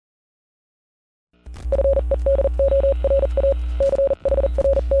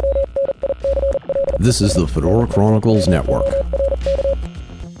This is the Fedora Chronicles Network.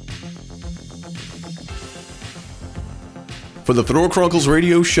 For the Fedora Chronicles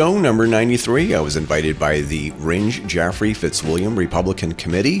radio show number 93, I was invited by the Ringe Jaffrey Fitzwilliam Republican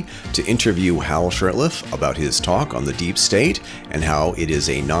Committee to interview Hal Shurtleff about his talk on the deep state and how it is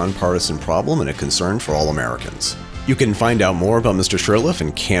a nonpartisan problem and a concern for all Americans. You can find out more about Mr. Shurtleff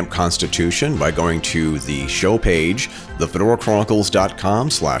and Camp Constitution by going to the show page,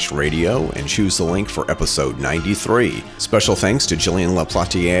 thefedorachronicles.com/radio, and choose the link for episode 93. Special thanks to Gillian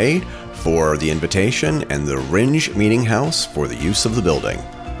Laplatier for the invitation and the Ringe Meeting House for the use of the building.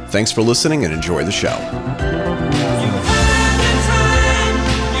 Thanks for listening and enjoy the show.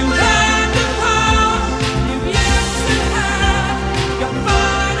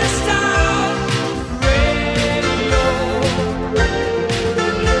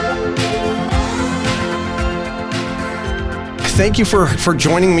 Thank you for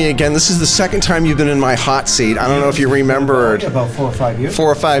joining me again. This is the second time you've been in my hot seat. I don't know if you remembered. About 4 or 5 years.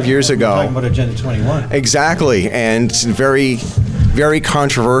 4 or 5 years ago. Talking about Agenda 21. Exactly, and very, very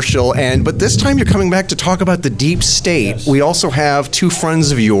controversial. But this time you're coming back to talk about the deep state. Yes. We also have two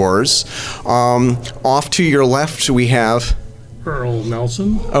friends of yours. Off to your left, we have Earl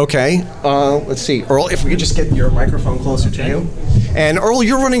Nelson. Okay. Let's see, Earl. If we could just get your microphone closer to you. And Earl,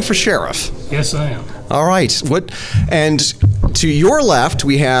 you're running for sheriff. Yes, I am. All right. And to your left,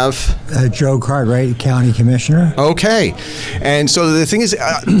 we have Joe Cartwright, County Commissioner. Okay. And so the thing is,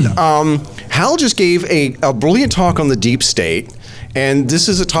 Hal just gave a brilliant talk on the deep state. And this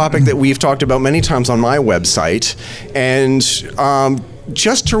is a topic that we've talked about many times on my website. And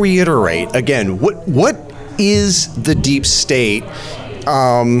just to reiterate, again, what is the deep state?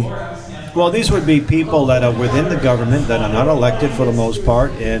 Well, these would be people that are within the government that are not elected for the most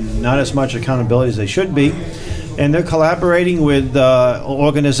part and not as much accountability as they should be. And they're collaborating with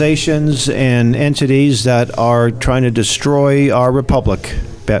organizations and entities that are trying to destroy our republic,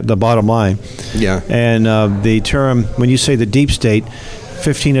 the bottom line. Yeah. And the term, when you say the deep state,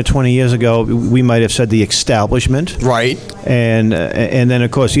 15 or 20 years ago, we might have said the establishment. Right. And then,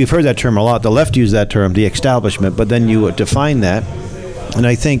 of course, you've heard that term a lot. The left used that term, the establishment, but then you define that. And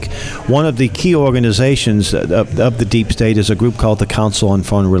I think one of the key organizations of the deep state is a group called the Council on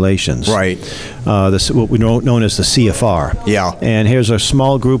Foreign Relations. Right. What we know known as the CFR. Yeah. And here's a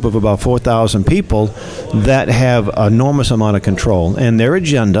small group of about 4,000 people that have an enormous amount of control. And their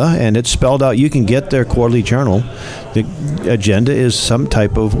agenda, and it's spelled out, you can get their quarterly journal, the agenda is some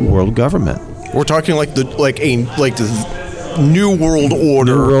type of world government. We're talking like the New World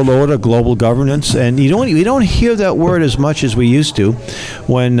Order. New World Order, global governance, and we don't hear that word as much as we used to.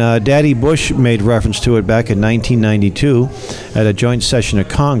 When Daddy Bush made reference to it back in 1992 at a joint session of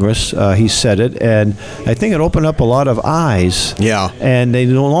Congress, he said it, and I think it opened up a lot of eyes. Yeah. And they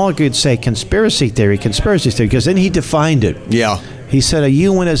no longer could say conspiracy theory, because then he defined it. Yeah. He said a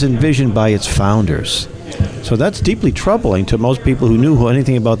UN as envisioned by its founders. So that's deeply troubling to most people who knew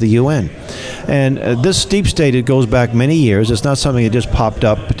anything about the UN. And this deep state, it goes back many years. It's not something that just popped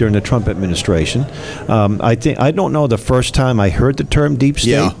up during the Trump administration. I don't know the first time I heard the term deep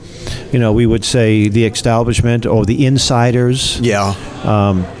state. Yeah. We would say the establishment or the insiders. Yeah.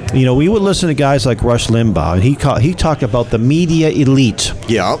 We would listen to guys like Rush Limbaugh, and he talked about the media elite.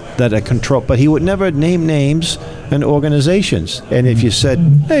 Yeah. That are control, but he would never name names and organizations. And if you said,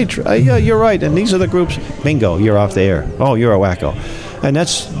 "Hey, yeah, you're right," and these are the groups, bingo, you're off the air. Oh, you're a wacko, and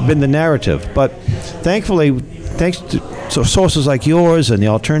that's been the narrative. But thankfully, thanks to sources like yours and the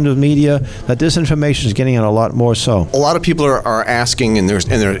alternative media, that this information is getting out a lot more. So a lot of people are asking, and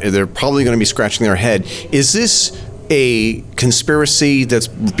they're probably going to be scratching their head. Is this a conspiracy that's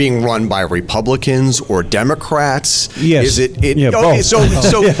being run by Republicans or Democrats? Yes. Is it? Yeah, okay. both. So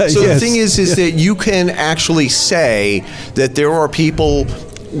Yes. the thing is that you can actually say that there are people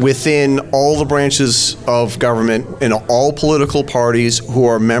within all the branches of government in all political parties who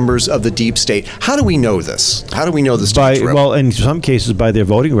are members of the deep state. How do we know this? How do we know this to be true? Well, in some cases, by their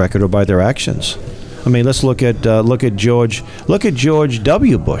voting record or by their actions. I mean, let's look at George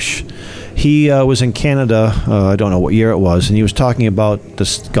W. Bush. He was in Canada, I don't know what year it was, and he was talking about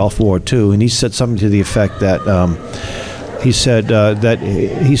the Gulf War too, and he said something to the effect that he said,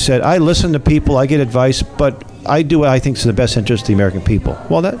 I listen to people, I get advice, but I do what I think is in the best interest of the American people.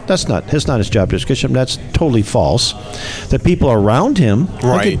 Well, that's not his job description. That's totally false. The people around him,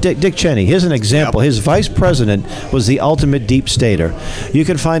 right? Look at Dick Cheney. Here's an example. Yep. His vice president was the ultimate deep stater. You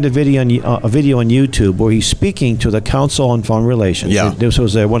can find a video on YouTube where he's speaking to the Council on Foreign Relations. Yeah. This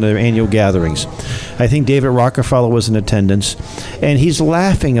was one of their annual gatherings. I think David Rockefeller was in attendance, and he's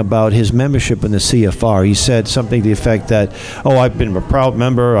laughing about his membership in the CFR. He said something to the effect that, I've been a proud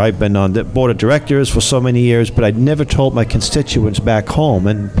member. I've been on the board of directors for so many years, but I'd never told my constituents back home,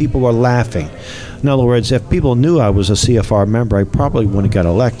 and people were laughing. In other words, if people knew I was a CFR member, I probably wouldn't have got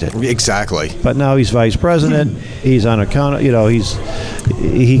elected. Exactly. But now he's vice president. He's on account.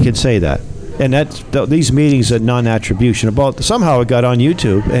 He can say that. And these meetings are non-attribution. Somehow it got on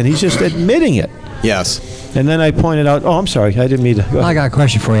YouTube, and he's just admitting it. Yes. And then I pointed out, I'm sorry, I didn't mean to. I got a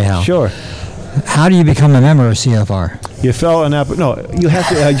question for you, Hal. Sure. How do you become a member of CFR? You fill an you have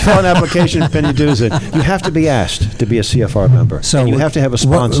to. You fill an application, pay your dues in. You have to be asked to be a CFR member. So you have to have a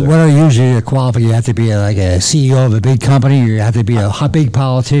sponsor. What are usually the qualifications? You have to be like a CEO of a big company, or you have to be a big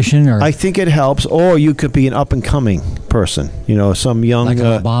politician, or I think it helps. Or you could be an up and coming person. Some young like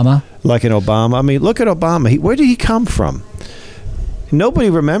an Obama. Like an Obama. I mean, look at Obama. Where did he come from? Nobody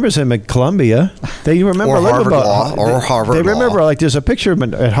remembers him at Columbia. They remember or Harvard Law or Harvard They remember, like, there's a picture of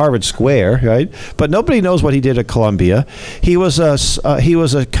him at Harvard Square, right? But nobody knows what he did at Columbia. He was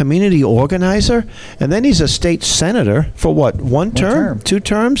a community organizer, and then he's a state senator for what? One term? 2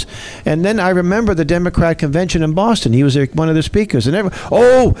 terms? And then I remember the Democrat convention in Boston. He was one of the speakers, and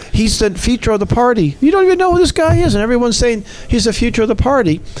he's the future of the party. You don't even know who this guy is, and everyone's saying he's the future of the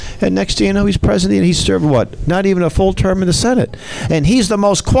party. And next thing you know, he's president, and he's served what? Not even a full term in the Senate. And he's the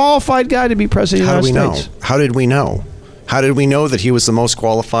most qualified guy to be president of the United States. How did we know? How did we know that he was the most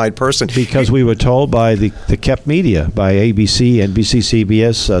qualified person? Because we were told by the kept media, by ABC, NBC,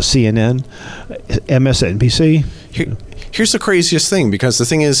 CBS, CNN, MSNBC. Here's the craziest thing, because the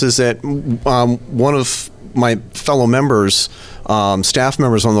thing is that one of my fellow members, staff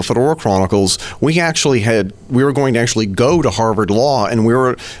members on the Fedora Chronicles, we were going to actually go to Harvard Law, and we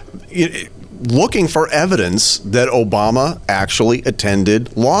were looking for evidence that Obama actually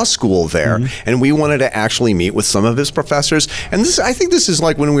attended law school there. Mm-hmm. And we wanted to actually meet with some of his professors. And I think this is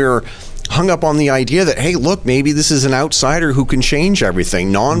like when we were hung up on the idea that, hey, look, maybe this is an outsider who can change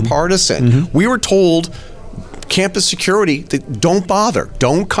everything, nonpartisan. Mm-hmm. We were told, campus security, don't bother,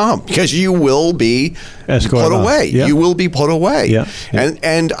 don't come, because you will be put away. Yeah. You will be put away. Yeah. Yeah.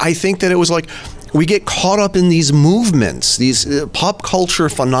 And I think that it was like, we get caught up in these movements, these pop culture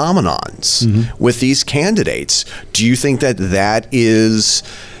phenomenons with these candidates. Do you think that is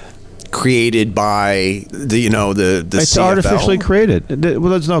created by the it's CFL? Artificially created.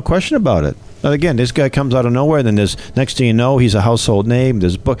 Well, there's no question about it. Again, this guy comes out of nowhere. Then there's next thing you know, he's a household name.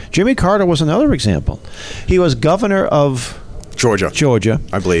 There's book. Jimmy Carter was another example. He was governor of Georgia,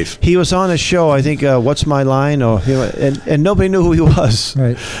 I believe. He was on a show, I think, What's My Line, and nobody knew who he was.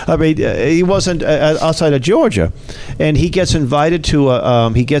 Right. I mean, he wasn't outside of Georgia, and he gets invited to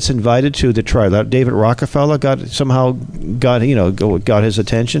the trial. David Rockefeller got his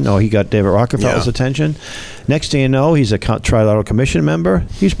attention. He got David Rockefeller's attention. Next thing you know, he's a Trilateral Commission member.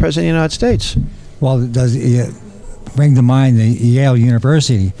 He's president of the United States. Well, does it bring to mind the Yale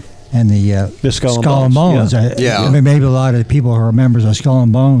University and the Skull and Bones? Yeah. Maybe a lot of the people who are members of Skull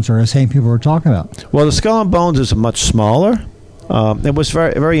and Bones are the same people we're talking about. Well, the Skull and Bones is much smaller. It was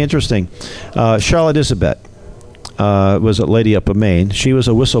very, very interesting. Charlotte Isabet was a lady up in Maine. She was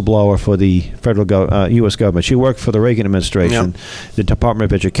a whistleblower for the federal U.S. government. She worked for the Reagan administration, the Department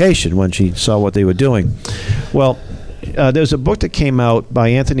of Education, when she saw what they were doing. Well, there's a book that came out by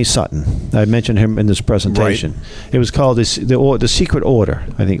Anthony Sutton. I mentioned him in this presentation. Right. It was called The Secret Order,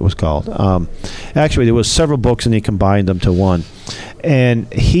 I think it was called. Actually, there was several books, and he combined them to one.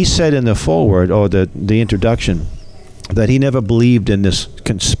 And he said in the foreword, or the introduction, that he never believed in this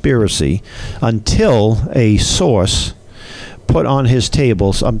conspiracy until a source put on his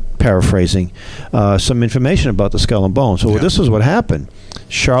tables, I'm paraphrasing, some information about the Skull and Bones. So this is what happened.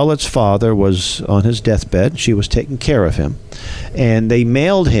 Charlotte's father was on his deathbed. She was taking care of him. And they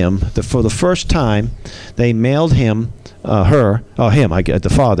mailed him, for the first time, they mailed him,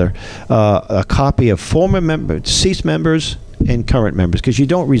 the father, a copy of former deceased members and current members, because you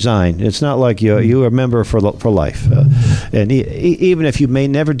don't resign. It's not like you're a member for life. And even if you may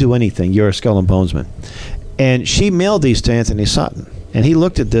never do anything, you're a Skull and Bonesman. And she mailed these to Anthony Sutton. And he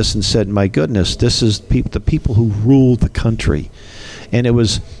looked at this and said, my goodness, this is the people who rule the country. And it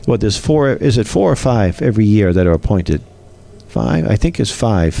was, there's 4 or 5 every year that are appointed? 5? I think it's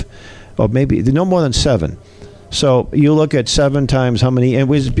 5. Or maybe no more than 7. So you look at 7 times how many, and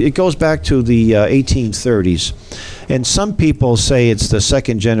it goes back to the 1830s. And some people say it's the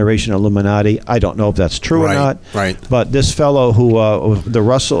second generation Illuminati. I don't know if that's true or not. Right. But this fellow who,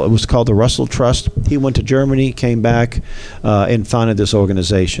 it was called the Russell Trust, he went to Germany, came back, and founded this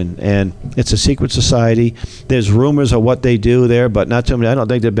organization. And it's a secret society. There's rumors of what they do there, but not too many. I don't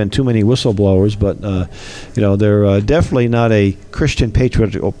think there have been too many whistleblowers, but they're definitely not a Christian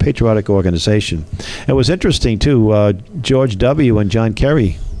patriotic organization. It was interesting too. George W. and John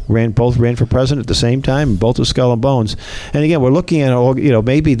Kerry both ran for president at the same time, both with Skull and Bones. And again, we're looking at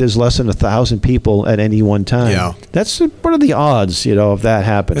maybe there's less than 1,000 people at any one time. Yeah, what are the odds of that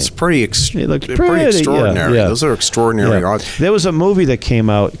happening? It's pretty extraordinary. Yeah. Those are extraordinary odds. There was a movie that came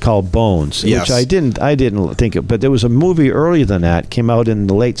out called Bones, which I didn't think of, but there was a movie earlier than that, came out in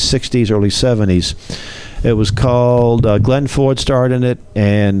the late 60s, early 70s. It was called, Glenn Ford starred in it,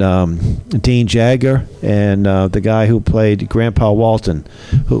 and Dean Jagger, and the guy who played Grandpa Walton,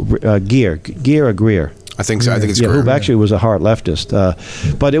 Greer. I think so. I think it's Greer. Who actually was a hard leftist.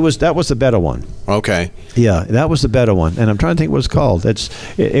 But that was the better one. Okay. Yeah, that was the better one, and I'm trying to think what it's called.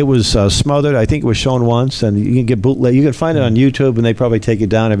 It was smothered. I think it was shown once, and you can get bootleg. You can find it on YouTube, and they probably take it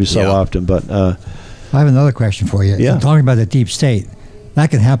down every so often. But I have another question for you. Yeah. Talking about the deep state. That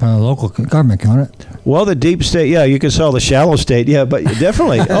can happen in a local government, can't it? Well, the deep state, you can sell the shallow state, but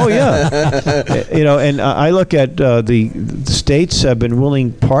definitely. Oh, yeah. And I look at the states have been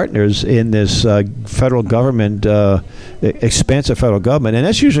willing partners in this federal government, expansive federal government, and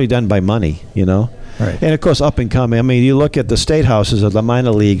that's usually done by money, Right. And, of course, up and coming. I mean, you look at the state houses of the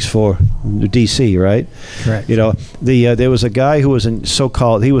minor leagues for D.C., right? Correct. There was a guy who was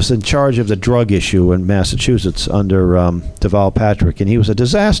he was in charge of the drug issue in Massachusetts under Deval Patrick, and he was a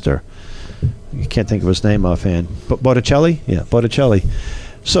disaster. You can't think of his name offhand. Botticelli? Yeah, Botticelli.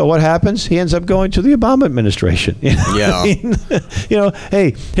 So what happens? He ends up going to the Obama administration. Yeah.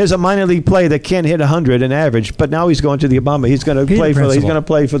 Hey, here's a minor league player that can't hit 100 in average, but now he's going to the Obama. He's going to play for. He's going to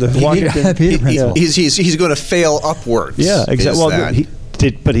play for the Washington. He's going to fail upwards. Yeah, exactly.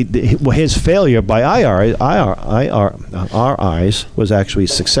 Well, his failure by our eyes was actually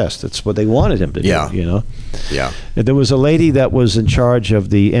success. That's what they wanted him to do. Yeah. Yeah. There was a lady that was in charge of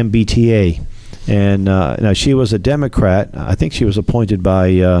the MBTA. And now she was a Democrat. I think she was appointed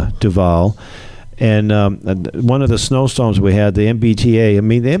by Duval. And one of the snowstorms we had, the MBTA. I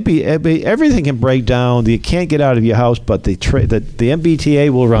mean, everything can break down. You can't get out of your house, but the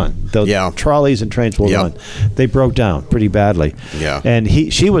MBTA will run. The trolleys and trains will run. They broke down pretty badly. Yeah. And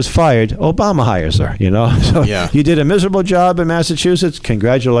she was fired. Obama hires her. So you did a miserable job in Massachusetts.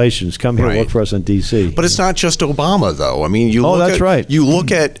 Congratulations. Come here, work for us in D.C. But it's not just Obama, though. I mean, You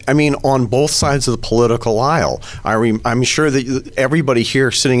look at. I mean, on both sides of the political aisle. I'm sure that everybody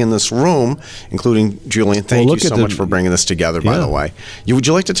here sitting in this room, including Julian, thank you so much for bringing this together, by the way. Would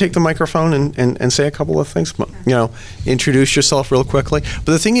you like to take the microphone and say a couple of things? Introduce yourself real quickly.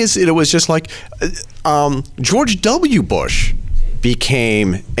 But the thing is, it was just like George W. Bush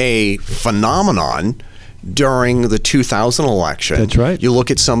became a phenomenon during the 2000 election. That's right. You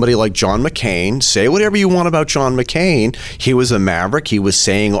look at somebody like John McCain, say whatever you want about John McCain. He was a maverick. He was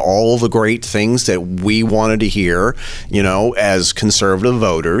saying all the great things that we wanted to hear, as conservative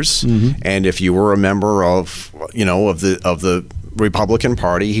voters. Mm-hmm. And if you were a member of the Republican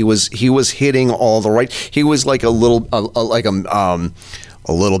Party, he was hitting all the right. He was like a little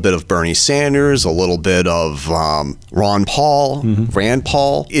bit of Bernie Sanders, a little bit of Ron Paul, Rand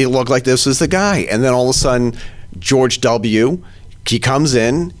Paul. It looked like this was the guy. And then all of a sudden, George W., he comes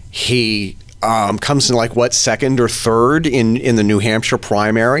in, he comes in second or third in the New Hampshire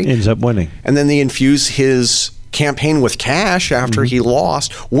primary. Ends up winning. And then they infuse his campaign with cash after he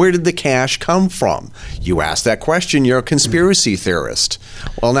lost. Where did the cash come from? You ask that question, you're a conspiracy theorist.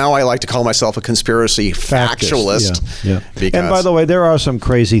 Well, now I like to call myself a conspiracy factualist. Yeah. And by the way, there are some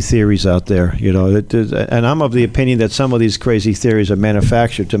crazy theories out there, and I'm of the opinion that some of these crazy theories are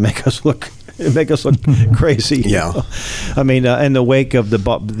manufactured to make us look crazy. Yeah. I mean, in the wake of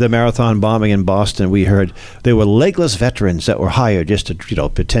the marathon bombing in Boston, we heard there were legless veterans that were hired just to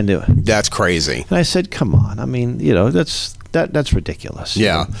pretend to. That's crazy. And I said, come on. I mean, that's ridiculous.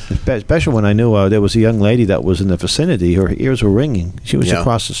 Yeah. Especially when I knew there was a young lady that was in the vicinity. Her ears were ringing. She was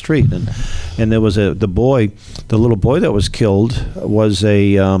across the street, and there was the little boy that was killed was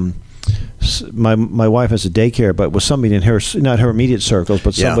a. My wife has a daycare, but was somebody in her, not her immediate circles,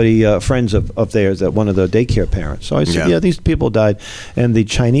 but somebody, friends of theirs, that one of the daycare parents. So I said, these people died. And the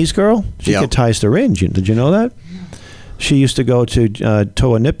Chinese girl, she got ties to Ringe. Did you know that? She used to go to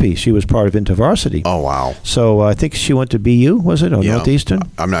Toa-Nippy. She was part of InterVarsity. Oh, wow. So I think she went to BU, was it, or Northeastern?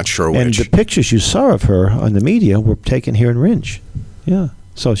 I'm not sure and which. And the pictures you saw of her on the media were taken here in Ringe. Yeah.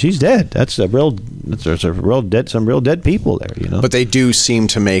 So she's dead. There's some real dead people there, you know. But they do seem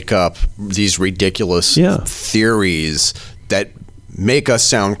to make up these ridiculous theories that make us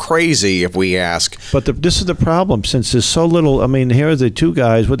sound crazy if we ask. But this is the problem, since there's so little. I mean, here are the two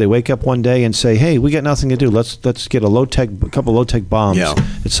guys. Would they wake up one day and say, "Hey, we got nothing to do. Let's get a couple low-tech bombs. Yeah.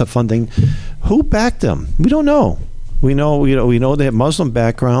 It's a fun thing." Who backed them? We don't know. We know they have Muslim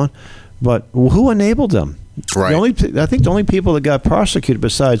background, but who enabled them? Right. I think the only people that got prosecuted,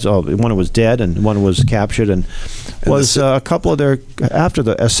 besides one was dead and one was captured, was a couple of their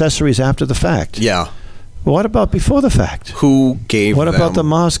accessories after the fact. Yeah. What about before the fact? Who gave What them? about the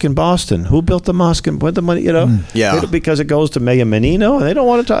mosque in Boston? Who built the mosque? Where the money? Yeah. Because it goes to Mayor Menino, and they don't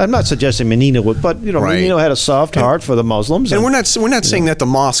want to talk. I'm not suggesting Menino would, but Right. Menino had a soft heart for the Muslims. And we're not saying that the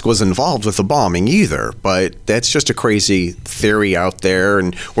mosque was involved with the bombing either, but that's just a crazy theory out there,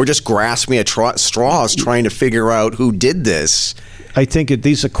 and we're just grasping at straws trying to figure out who did this. I think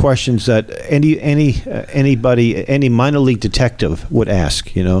these are questions that anybody, any minor league detective would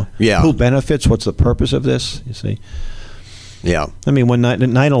ask. Yeah. Who benefits? What's the purpose of this? You see. Yeah. I mean, when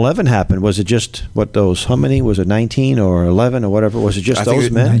 9/11 happened, was it just how many? Was it 19 or 11 or whatever? Was it just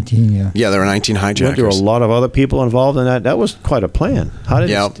those men? 19, yeah. Yeah, there were 19 hijackers. There were a lot of other people involved in that. That was quite a plan. How did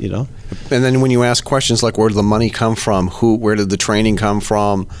And then when you ask questions like, where did the money come from? Where did the training come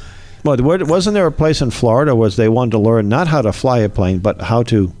from? Well, wasn't there a place in Florida where they wanted to learn not how to fly a plane, but how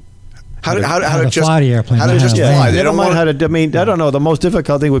to fly the airplane? How to just fly? They don't mind how to. I mean, I don't know. The most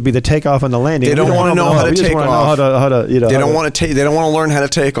difficult thing would be the takeoff and the landing. They don't want to know how to take off. They don't want to. They don't want to learn how to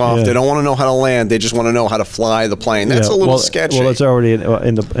take off. Yeah. They don't want to know how to land. They just want to know how to fly the plane. That's a little sketchy. Well, it's already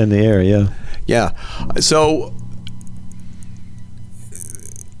in the air. Yeah. Yeah. So.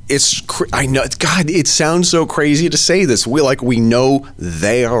 I know, God, it sounds so crazy to say this. We know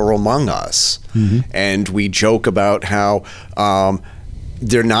they are among us, and we joke about how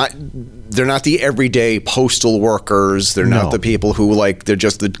they're not the everyday postal workers. They're not the people who they're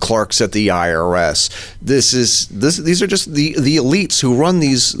just the clerks at the IRS. These are just the elites who run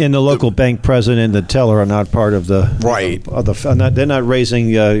these. And the local bank president and the teller are not part of the right. They're not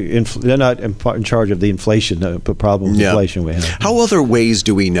raising. They're not in charge of the inflation. The problem with inflation we have. How other ways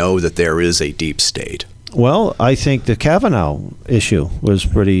do we know that there is a deep state? Well, I think the Kavanaugh issue was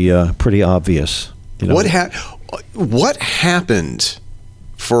pretty obvious. What happened?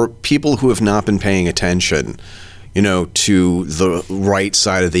 For people who have not been paying attention, to the right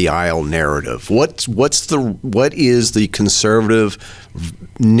side of the aisle narrative, what is the conservative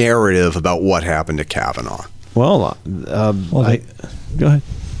narrative about what happened to Kavanaugh? Well, go ahead.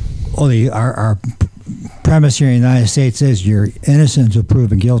 Well, our premise here in the United States is you're innocent until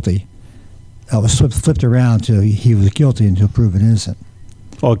proven guilty. That was flipped around to he was guilty until proven innocent.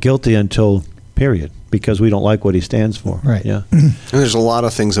 Or guilty until period. Because we don't like what he stands for. Right. Yeah. And there's a lot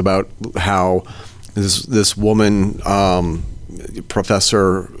of things about how this woman,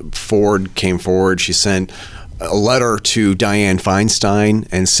 Professor Ford, came forward. She sent a letter to Dianne Feinstein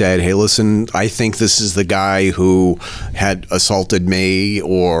and said, "Hey, listen, I think this is the guy who had assaulted me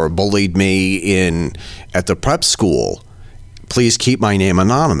or bullied me at the prep school. Please keep my name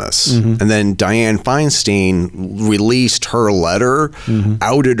anonymous." And then Dianne Feinstein released her letter,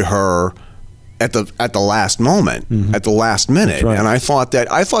 outed her at the last moment, at the last minute, right. And I thought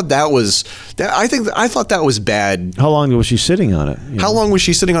that was bad. How long was she sitting on it? How long was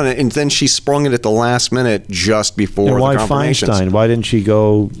she sitting on it? And then she sprung it at the last minute, just before the confirmations. Feinstein? Why didn't she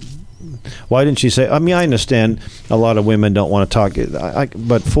go? Why didn't she say? I mean, I understand a lot of women don't want to talk,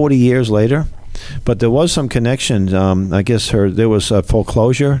 but 40 years later. But there was some connection. I guess there was a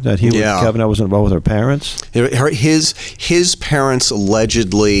foreclosure that Kavanaugh was involved with her parents. His parents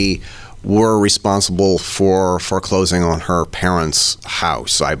allegedly were responsible for foreclosing on her parents'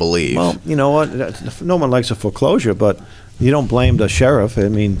 house, I believe. Well, you know what? No one likes a foreclosure, but you don't blame the sheriff. I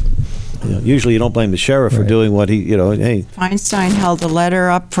mean, usually you don't blame the sheriff for doing what he, hey. Feinstein held the letter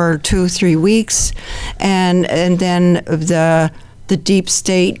up for 2-3 weeks, and then the deep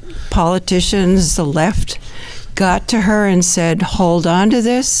state politicians, the left, got to her and said, hold on to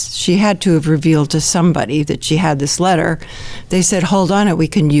this. She had to have revealed to somebody that she had this letter. They said, hold on it, we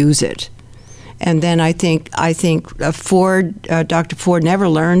can use it. And then I think Dr. Ford never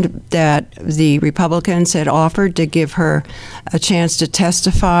learned that the Republicans had offered to give her a chance to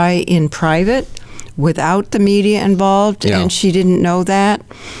testify in private without the media involved, and she didn't know that.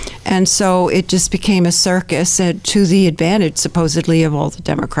 And so it just became a circus to the advantage, supposedly, of all the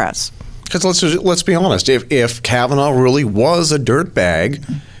Democrats. Because let's be honest, if Kavanaugh really was a dirtbag,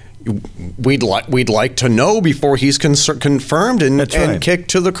 we'd like to know before he's confirmed and kicked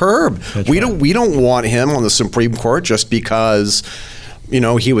to the curb. We don't want him on the Supreme Court just because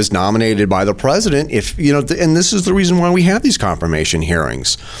he was nominated by the president. And this is the reason why we have these confirmation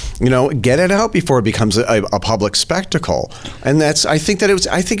hearings. Get it out before it becomes a public spectacle. And I think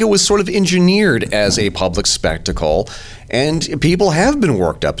it was sort of engineered as a public spectacle, and people have been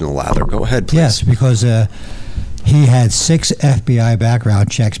worked up in the lather. Go ahead, please. Yes, because he had 6 FBI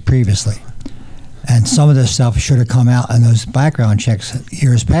background checks previously, and some of this stuff should have come out in those background checks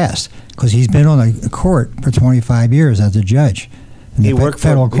years past, because he's been on a court for 25 years as a judge. He worked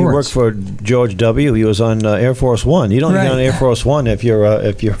for George W. He was on Air Force One. You don't get on Air Force One if you're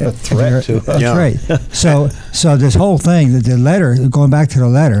a threat to. That's right. So this whole thing, the letter, going back to the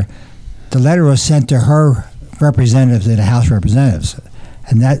letter was sent to her representatives in the House of Representatives,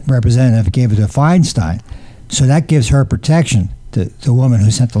 and that representative gave it to Feinstein. So that gives her protection to the woman who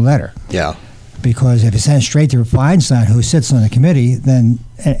sent the letter. Yeah. Because if it's sent straight to Feinstein, who sits on the committee, then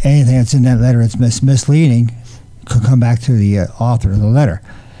anything that's in that letter that's misleading could come back to the author of the letter.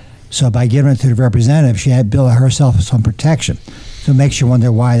 So by giving it to the representative, she had built herself some protection. So it makes you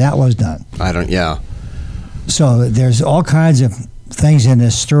wonder why that was done. So there's all kinds of things in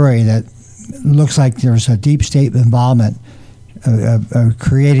this story that looks like there's a deep state involvement of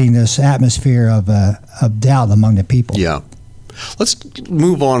creating this atmosphere of doubt among the people. Yeah. Let's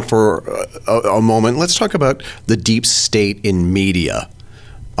move on for a moment. Let's talk about the deep state in media.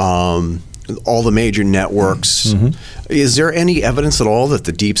 All the major networks. Mm-hmm. Is there any evidence at all that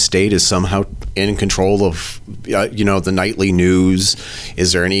the deep state is somehow in control of, the nightly news?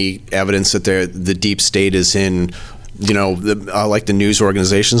 Is there any evidence that the deep state is in, like the news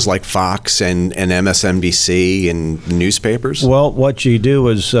organizations like Fox and MSNBC and newspapers? Well, what you do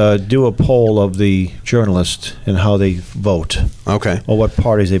is do a poll of the journalists and how they vote. Okay. Or what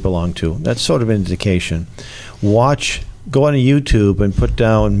parties they belong to. That's sort of an indication. Go on YouTube and put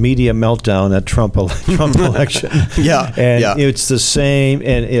down media meltdown at Trump election. It's the same,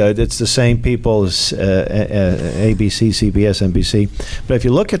 and it's the same people as ABC, CBS, NBC. But if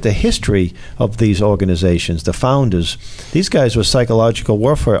you look at the history of these organizations, the founders, these guys were psychological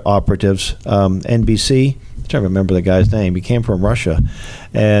warfare operatives. NBC, I'm trying to remember the guy's name. He came from Russia,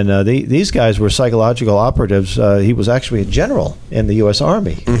 and these guys were psychological operatives. He was actually a general in the U.S.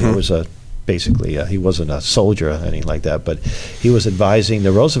 Army. Mm-hmm. He was basically, he wasn't a soldier or anything like that, but he was advising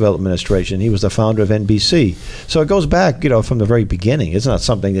the Roosevelt administration. He was the founder of NBC. So it goes back, from the very beginning. It's not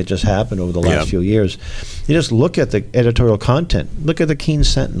something that just happened over the last few years. You just look at the editorial content. Look at the Keene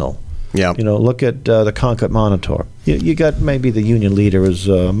Sentinel. Yeah. Look at the Concord Monitor. You got maybe the union leader is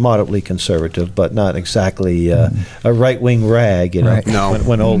moderately conservative, but not exactly a right-wing rag. Right. No.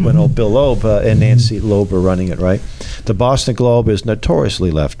 When old Bill Loeb and Nancy Loeb were running it, right? The Boston Globe is notoriously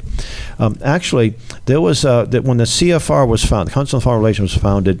left. Actually, there was when the CFR was founded, Council on Foreign Relations was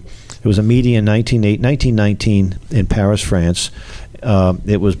founded. There was a meeting in 1919 in Paris, France.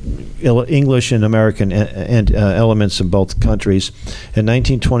 It was English and American and elements in both countries. In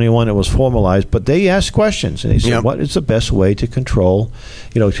 1921, it was formalized, but they asked questions, and they said, "What is the best way to control,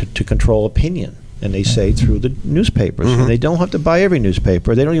 to control opinion?" And they say through the newspapers. Mm-hmm. And they don't have to buy every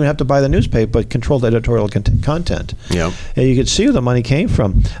newspaper. They don't even have to buy the newspaper, but control the editorial content. Yeah. And you could see where the money came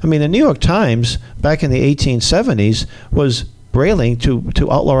from. I mean, the New York Times back in the 1870s was railing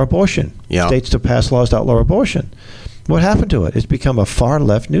to outlaw abortion. Yeah. States to pass laws to outlaw abortion. What happened to it? It's become a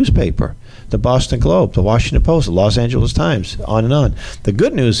far-left newspaper. The Boston Globe, the Washington Post, the Los Angeles Times, on and on. The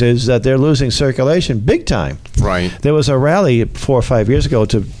good news is that they're losing circulation big time. Right. There was a rally 4 or 5 years ago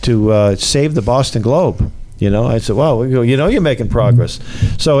to save the Boston Globe. I said, "Well, you're making progress."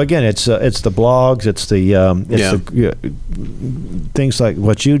 So again, it's the blogs, it's the things like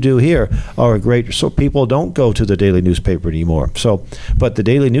what you do here are great. So people don't go to the daily newspaper anymore. So, but the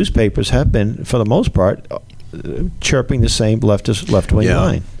daily newspapers have been, for the most part, chirping the same left-wing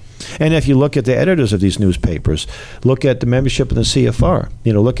line. And if you look at the editors of these newspapers, look at the membership of the CFR.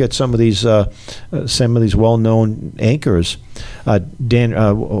 Look at some of these well-known anchors.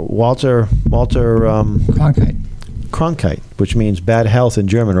 Walter Cronkite, which means bad health in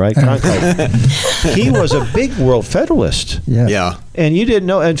German, right? Cronkite. He was a big world federalist. Yeah. And you didn't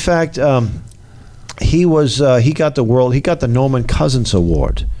know. In fact, he got the Norman Cousins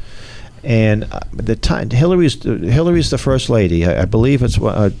Award. And the time Hillary's the first lady. I believe it's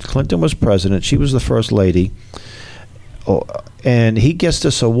Clinton was president. She was the first lady, and he gets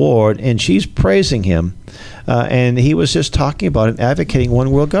this award, and she's praising him. and he was just talking about and advocating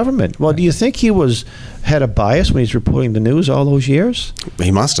one world government. Well, do you think he had a bias when he's reporting the news all those years?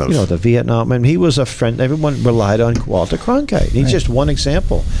 He must have. You know, the Vietnam, and he was a friend. Everyone relied on Walter Cronkite. He's just one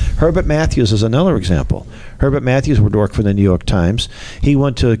example. Herbert Matthews is another example. Herbert Matthews would work for the New York Times. He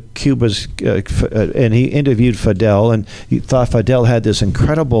went to Cuba's, and he interviewed Fidel, and he thought Fidel had this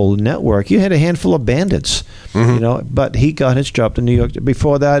incredible network. You had a handful of bandits, you know, but he got his job to New York.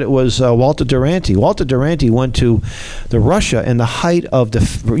 Before that, it was Walter Duranty. Walter Duranty went to Russia in the height of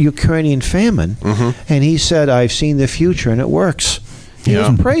the Ukrainian famine, and he said, "I've seen the future, and it works." He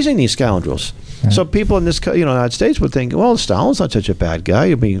was praising these scoundrels. Right. So people in this, United States would think, well, Stalin's not such a bad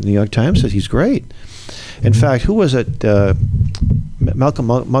guy. I mean, the New York Times says he's great. In fact, who was it? Malcolm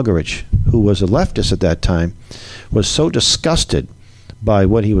Muggeridge, who was a leftist at that time, was so disgusted by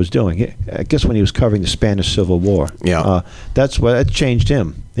what he was doing. I guess when he was covering the Spanish Civil War. That changed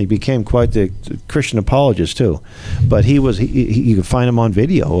him. He became quite the Christian apologist too. But you could find him on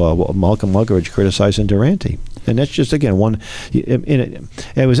video, Malcolm Muggeridge criticizing Duranty. And that's just, again, one.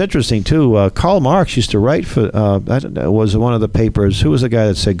 It was interesting too. Karl Marx used to write for. Was one of the papers. Who was the guy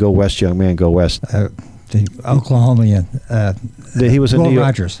that said, "Go west, young man, go west"? The Oklahomian. He was a Will New York.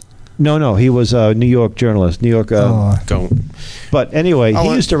 Rogers. No, he was a New York journalist. New York. But anyway, he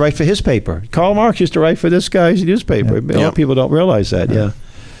used to write for his paper. Karl Marx used to write for this guy's newspaper. A lot of people don't realize that. Yeah.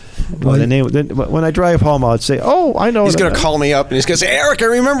 Well, when I drive home, I'd say, "Oh, I know." He's going to call me up and he's going to say, "Eric, I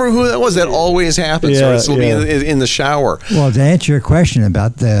remember who that was." That always happens. So it's be in the shower. Well, to answer your question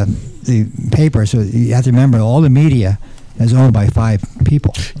about the paper, so you have to remember all the media is owned by 5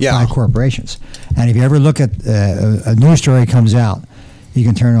 people, 5 corporations. And if you ever look at a news story comes out, you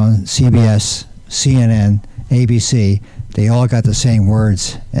can turn on CBS, CNN, ABC. They all got the same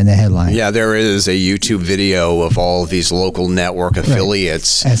words in the headline. Yeah, there is a YouTube video of all of these local network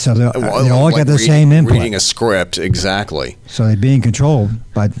affiliates. And so they all got the same input. Reading a script, exactly. So they're being controlled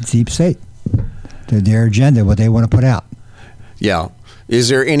by the deep state. Their agenda, what they want to put out. Yeah. Is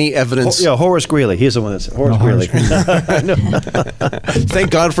there any evidence? Horace Greeley. He's the one that's Horace Greeley.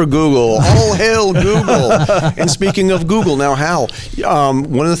 Thank God for Google. All hail Google. And speaking of Google, now, Hal,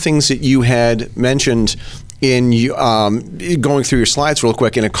 one of the things that you had mentioned in going through your slides real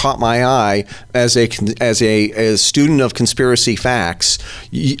quick, and it caught my eye as a student of conspiracy facts.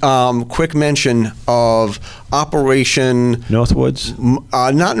 Quick mention of Operation Northwoods.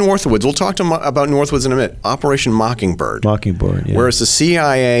 Not Northwoods. We'll talk about Northwoods in a minute. Operation Mockingbird. Yeah. Whereas the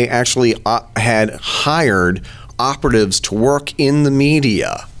CIA actually had hired operatives to work in the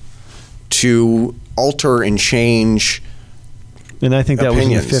media to alter and change. And I think that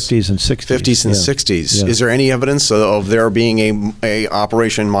opinions. Was in the 50s and 60s. 50s and 60s. Yeah. Is there any evidence of there being a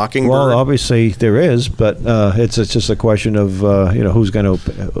Operation Mockingbird? Well, obviously there is, but it's just a question of who's going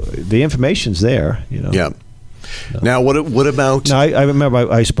to. The information's there. Yeah. No. Now, what about? No, I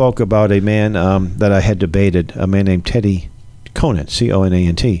remember I spoke about a man that I had debated, a man named Teddy Conant,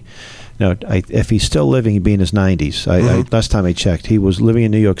 Conant. Now, if he's still living, he'd be in his 90s. Last time I checked, he was living in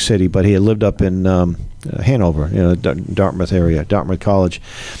New York City, but he had lived up in Hanover, Dartmouth area, Dartmouth College,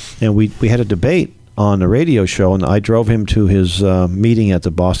 and we had a debate on the radio show, and I drove him to his meeting at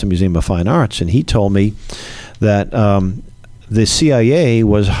the Boston Museum of Fine Arts, and he told me that the CIA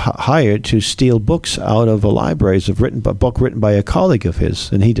was hired to steal books out of libraries a book written by a colleague of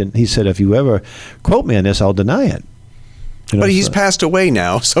his, and he said, if you ever quote me on this, I'll deny it. But he's passed away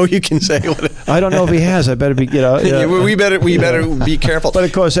now, so you can say what. I don't know if he has. I better be. We better be careful. But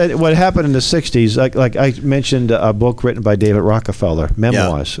of course, what happened in the '60s, like I mentioned, a book written by David Rockefeller,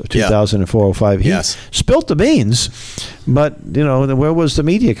 Memoirs, 2004-05. He spilt the beans, but where was the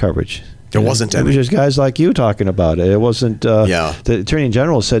media coverage? There wasn't any. It was just guys like you talking about it. It wasn't. The Attorney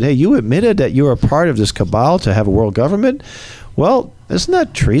General said, "Hey, you admitted that you were a part of this cabal to have a world government. Well, isn't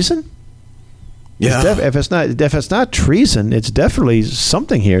that treason?" Yeah. If it's not treason, it's definitely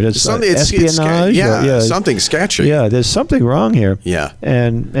something here. There's espionage. It's something sketchy. Yeah, there's something wrong here. Yeah,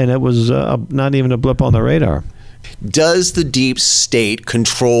 and it was not even a blip on the radar. Does the deep state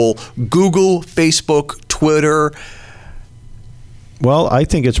control Google, Facebook, Twitter? Well, I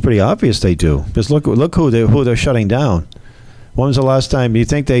think it's pretty obvious they do. Because look who they're shutting down. When was the last time? Do you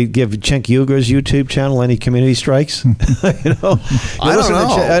think they give Cenk Uyghur's YouTube channel any community strikes? I don't know.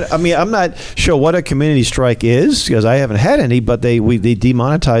 I mean, I'm not sure what a community strike is because I haven't had any. But they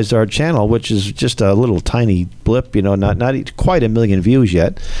demonetized our channel, which is just a little tiny blip. Not quite 1 million views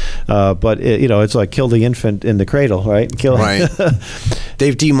yet. But it's like kill the infant in the cradle, right? Right.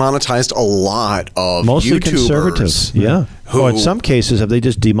 They've demonetized a lot of mostly YouTubers. Conservatives. Yeah. Or in some cases, have they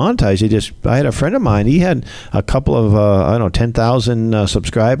just demonetized? I had a friend of mine. He had a couple of 10,000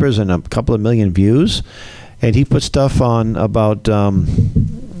 subscribers and a couple of million views, and he put stuff on about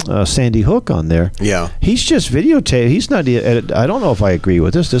Sandy Hook on there. Yeah. He's just videotaped. He's not. I don't know if I agree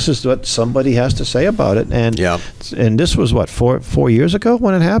with this. This is what somebody has to say about it. And and this was what 4 years ago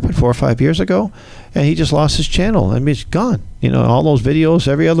when it happened, 4 or 5 years ago, and he just lost his channel. I mean, it's gone. All those videos,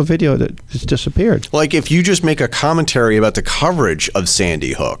 every other video that just disappeared. Like if you just make a commentary about the coverage of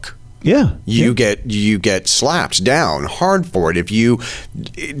Sandy Hook. Yeah, you get slapped down hard for it if you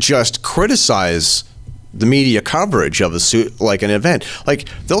just criticize the media coverage of like an event. Like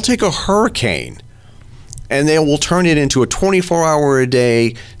they'll take a hurricane and they will turn it into a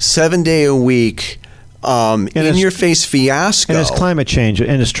 24-hour-a-day, 7-day-a-week, in-your-face fiasco. And it's climate change,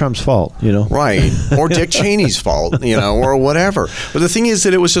 and it's Trump's fault, Right. Or Dick Cheney's fault, or whatever. But the thing is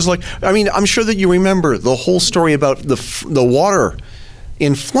that it was just like, I mean, I'm sure that you remember the whole story about the water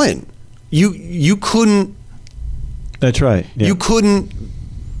in Flint. You couldn't. That's right. Yeah. You couldn't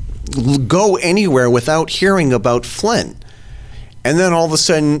go anywhere without hearing about Flint, and then all of a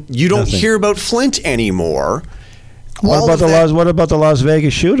sudden you don't hear about Flint anymore. What about the Las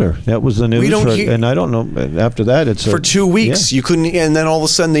Vegas shooter? That was the news, and I don't know. After that, it's for 2 weeks you couldn't, and then all of a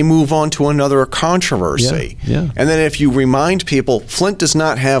sudden they move on to another controversy. Yeah. And then if you remind people, Flint does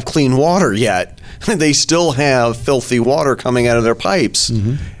not have clean water yet. They still have filthy water coming out of their pipes.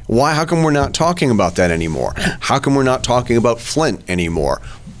 Mm-hmm. Why? How come we're not talking about that anymore? How come we're not talking about Flint anymore?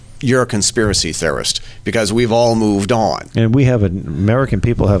 You're a conspiracy theorist because we've all moved on. And American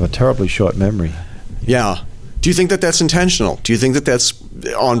people have a terribly short memory. Yeah. Do you think that that's intentional? Do you think that that's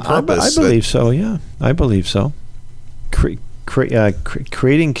on purpose? I believe so, yeah. I believe so.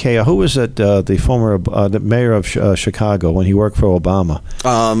 Creating chaos. Who was it? The former the mayor of Chicago when he worked for Obama.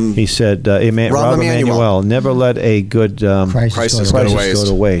 He said, Rahm Emanuel, never let a good crisis go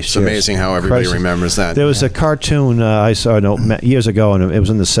to waste. It's amazing how everybody remembers that. There was a cartoon I saw years ago, and it was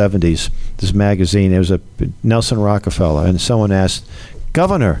in the 70s, this magazine. It was Nelson Rockefeller, and someone asked,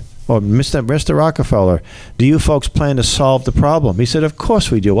 Governor, or Mr. Rockefeller, do you folks plan to solve the problem? He said, of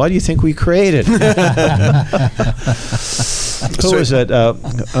course we do. Why do you think we created it? Who was it?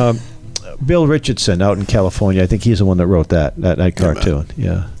 Bill Richardson out in California. I think he's the one that wrote that cartoon.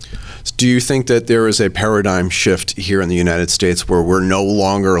 Yeah. Do you think that there is a paradigm shift here in the United States where we're no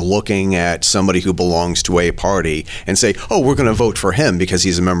longer looking at somebody who belongs to a party and say, oh, we're going to vote for him because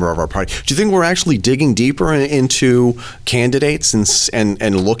he's a member of our party? Do you think we're actually digging deeper into candidates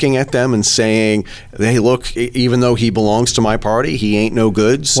and looking at them and saying, hey, look, even though he belongs to my party, he ain't no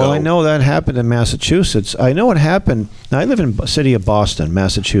good? So. Well, I know that happened in Massachusetts. I know what happened. Now, I live in the city of Boston,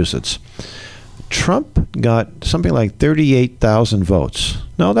 Massachusetts. Trump got something like 38,000 votes.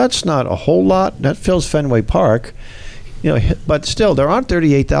 No, that's not a whole lot. That fills Fenway Park. But still, there aren't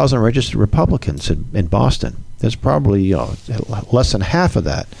 38,000 registered Republicans in Boston. There's probably less than half of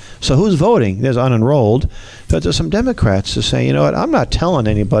that. So who's voting? There's unenrolled. But there's some Democrats who say, you know what, I'm not telling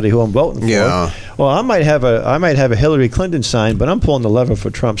anybody who I'm voting for. Yeah. Well, I might have a Hillary Clinton sign, but I'm pulling the lever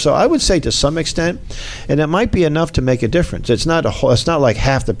for Trump. So I would say to some extent, and it might be enough to make a difference. It's not like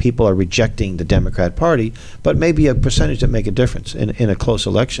half the people are rejecting the Democrat Party, but maybe a percentage that make a difference in a close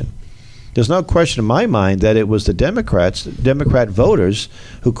election. There's no question in my mind that it was the Democrat voters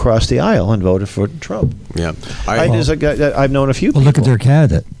who crossed the aisle and voted for Trump. Yeah, I've known a few people. Look at their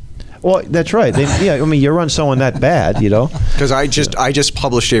candidate. Well, that's right. You run someone that bad, Because I just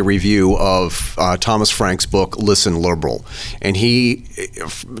published a review of Thomas Frank's book, Listen Liberal. And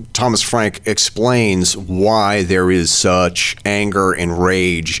Thomas Frank explains why there is such anger and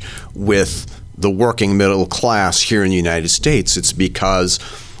rage with the working middle class here in the United States. It's because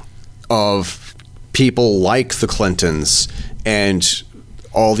of people like the Clintons and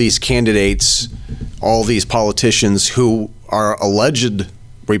all these candidates, all these politicians who are alleged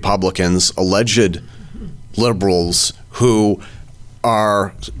Republicans, alleged liberals who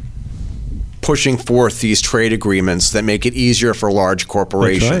are pushing forth these trade agreements that make it easier for large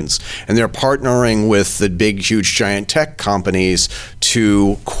corporations. Right. And they're partnering with the big, huge, giant tech companies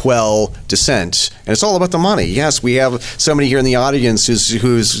to quell dissent. And it's all about the money. Yes, we have somebody here in the audience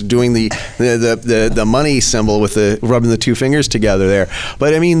who's doing the money symbol with rubbing the two fingers together there.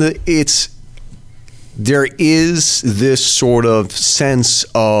 But I mean, there is this sort of sense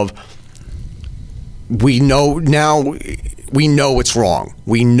of we know it's wrong.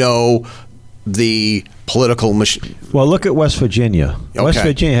 We know the political machine. Well, look at West Virginia. Okay. West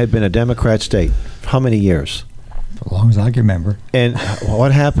Virginia had been a Democrat state. How many years? For as long as I can remember. And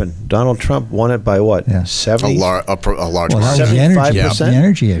what happened? Donald Trump won it by what? Yeah. 70? A large well, that was the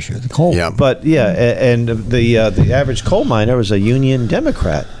energy issue, the coal. Yeah. But and the average coal miner was a Union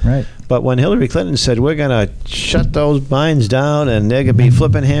Democrat. Right. But when Hillary Clinton said, we're going to shut those mines down and they're going to be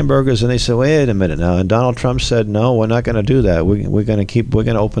flipping hamburgers, and they said, wait a minute now. And Donald Trump said, no, we're not going to do that. We're going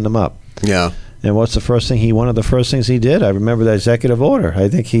to open them up. Yeah. And what's the first thing one of the first things he did? I remember that executive order. I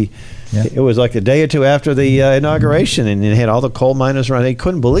think it was like a day or two after the inauguration, and he had all the coal miners around. They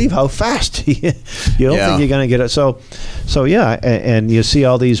couldn't believe how fast. You don't think you're going to get it. So yeah, and you see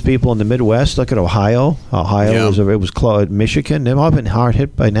all these people in the Midwest. Look at Ohio. It was close. Michigan. They've all been hard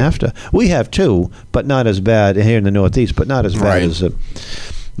hit by NAFTA. We have too, but not as bad here in the Northeast. But not as bad as.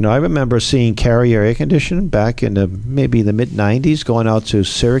 I remember seeing Carrier air conditioning back in maybe the mid-'90s, going out to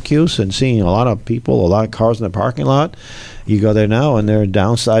Syracuse and seeing a lot of people, a lot of cars in the parking lot. You go there now, and they're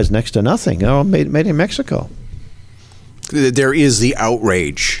downsized next to nothing. Made in Mexico. There is the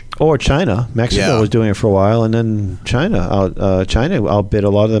outrage. Or China. Mexico was doing it for a while, and then China outbid a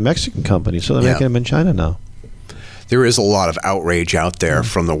lot of the Mexican companies, so they're making them in China now. There is a lot of outrage out there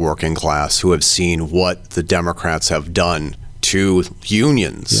from the working class who have seen what the Democrats have done to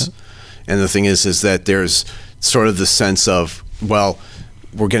unions. And the thing is that there's sort of the sense of, well,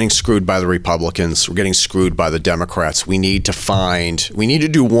 we're getting screwed by the Republicans, we're getting screwed by the Democrats. We need to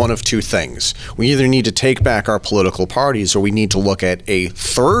do one of two things. We either need to take back our political parties, or we need to look at a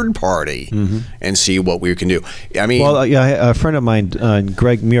third party and see what we can do. I mean, a friend of mine,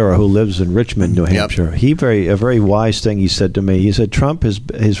 Greg Mura, who lives in Richmond, New Hampshire, a very wise thing he said to me. He said Trump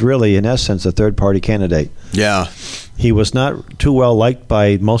is really, in essence, a third party candidate. Yeah. He was not too well liked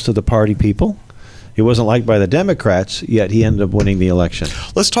by most of the party people. He wasn't liked by the Democrats, yet he ended up winning the election.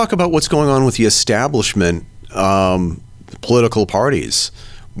 Let's talk about what's going on with the establishment political parties,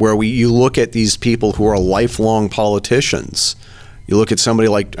 where you look at these people who are lifelong politicians. You look at somebody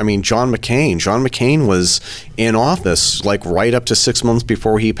like, John McCain. John McCain was in office like right up to 6 months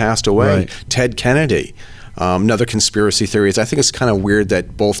before he passed away. Right. Ted Kennedy. Another conspiracy theory is I think it's kind of weird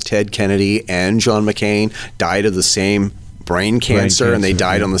that both Ted Kennedy and John McCain died of the same brain cancer, and they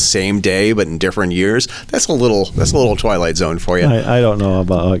died on the same day but in different years. That's a little Twilight Zone for you. I don't know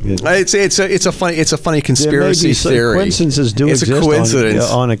about it. It's a funny conspiracy theory. Coincidences do exist. It's a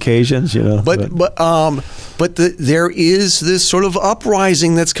coincidence on occasions, But there is this sort of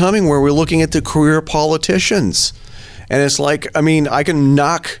uprising that's coming where we're looking at the career politicians, and it's like, I can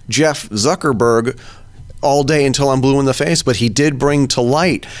knock Jeff Zuckerberg all day until I'm blue in the face, but he did bring to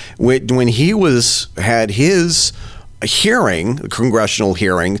light when he had his hearing, a congressional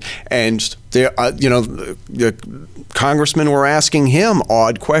hearing, and the congressmen were asking him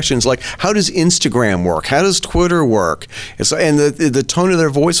odd questions like, how does Instagram work? How does Twitter work? And the tone of their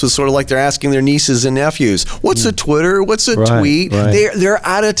voice was sort of like they're asking their nieces and nephews, what's a Twitter? What's a tweet? Right. They're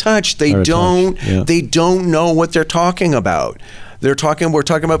out of touch. They don't know what they're talking about. We're talking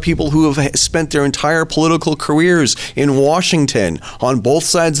about people who have spent their entire political careers in Washington on both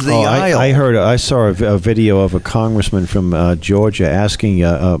sides of the aisle. I saw a video of a congressman from Georgia asking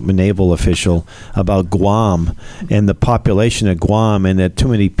a naval official about Guam and the population of Guam, and that too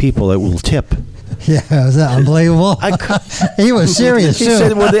many people that will tip. Yeah, was that unbelievable? He was serious too. He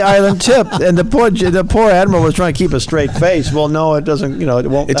said, "Well, the island tip," and the poor admiral was trying to keep a straight face. Well, no, it doesn't. It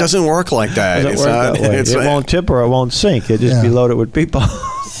won't. It doesn't work like that. It won't tip or it won't sink. It just be loaded with people.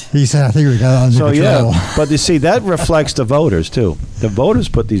 He said, "I think we got under control." But you see, that reflects the voters too. The voters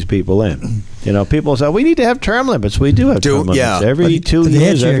put these people in. People say we need to have term limits. We do have term limits every 2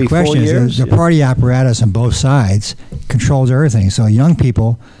 years, every 4 years. The party apparatus on both sides controls everything. So young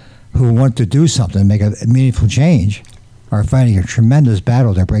people who want to do something, make a meaningful change, are fighting a tremendous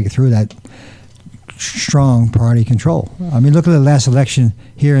battle to break through that strong party control. Look at the last election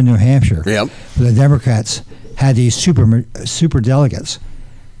here in New Hampshire. Yep. The Democrats had these super delegates.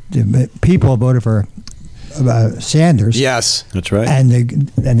 The people voted for Sanders. Yes, that's right. And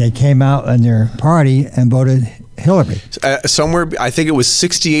they came out in their party and voted Hillary. Somewhere, I think it was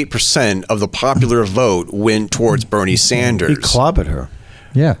 68% of the popular vote went towards Bernie Sanders. He clobbered her.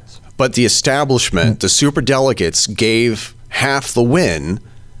 Yeah. But the establishment, the superdelegates, gave half the win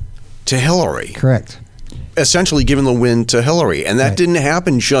to Hillary. Correct. Essentially giving the win to Hillary. And that didn't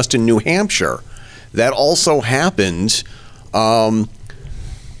happen just in New Hampshire. That also happened in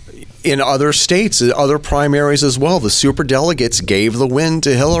other states, other primaries as well. The superdelegates gave the win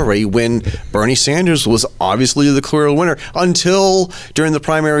to Hillary when Bernie Sanders was obviously the clear winner, until during the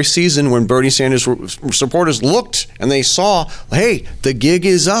primary season when Bernie Sanders supporters looked and they saw, hey, the gig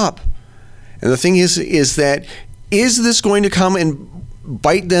is up. And the thing is that, is this going to come and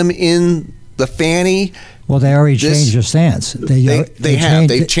bite them in the fanny? Well, they already changed their stance.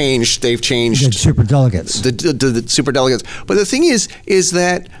 They've changed the superdelegates. The superdelegates. But the thing is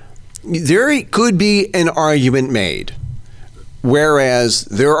that there could be an argument made Whereas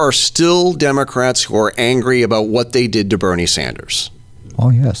there are still Democrats who are angry about what they did to Bernie Sanders. Oh,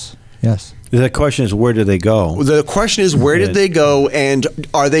 yes. Yes. The question is, where do they go? The question is, where did they go, and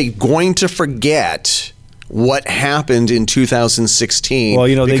are they going to forget what happened in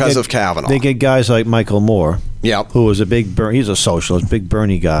 2016 because of Kavanaugh? They get guys like Michael Moore, who was he's a socialist, big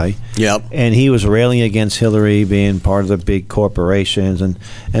Bernie guy. Yep. And he was railing against Hillary being part of the big corporations. And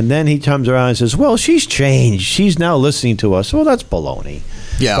then he comes around and says, well, she's changed. She's now listening to us. Well, that's baloney.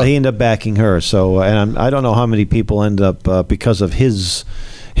 Yeah. But he ended up backing her. So, and I don't know how many people end up, because of his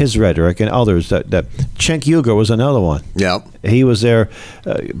rhetoric and others, that Cenk Uygur was another one. Yep. He was there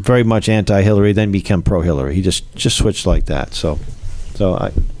very much anti-Hillary, then became pro-Hillary. He just switched like that. So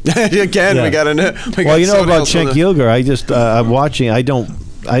I again, yeah. we got to know. Well, you know about Cenk Uygur. I just I'm watching. I don't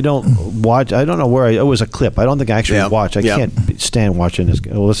watch. I don't know where it was a clip. I don't think I actually watched. I can't stand watching this,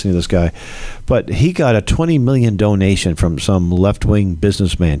 listening to this guy. But he got a $20 million donation from some left-wing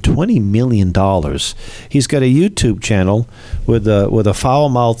businessman. $20 million. He's got a YouTube channel with a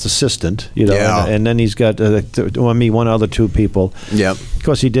foul-mouthed assistant, and then he's got one other two people. Yep. Of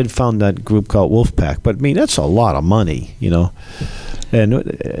course, he did found that group called Wolfpack. But I mean, that's a lot of money,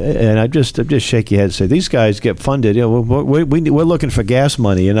 And I just shake your head and say, these guys get funded. We're looking for gas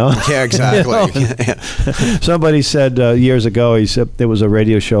money. Yeah, exactly. Somebody said years ago. He said there was a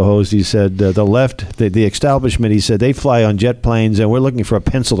radio show host. He said the left, the establishment. He said they fly on jet planes, and we're looking for a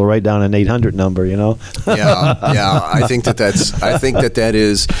pencil to write down an 800 number. Yeah. I think that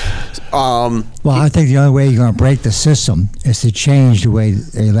is. Well, I think the only way you're going to break the system is to change the way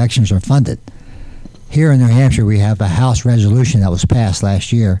the elections are funded. Here in New Hampshire, we have a House resolution that was passed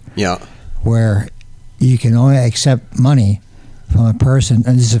last year. Yeah. Where you can only accept money from a person,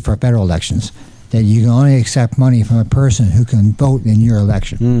 and this is for federal elections, that you can only accept money from a person who can vote in your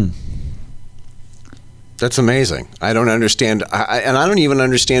election. That's amazing. I don't understand, and I don't even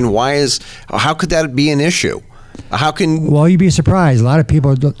understand how could that be an issue? How can? Well, you'd be surprised. A lot of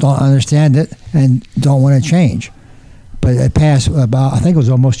people don't understand it and don't want to change. But it passed I think it was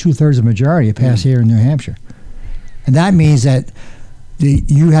almost 2/3 of the majority. It passed here in New Hampshire. And that means that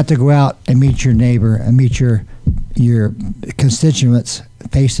you have to go out and meet your neighbor and meet your constituents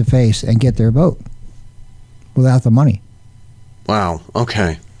face to face and get their vote without the money. Wow.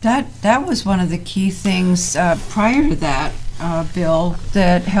 Okay. That was one of the key things prior to that, Bill,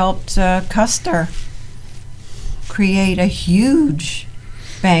 that helped Custer create a huge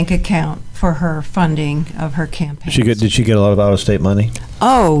bank account for her funding of her campaign. Did she get a lot of out-of-state money?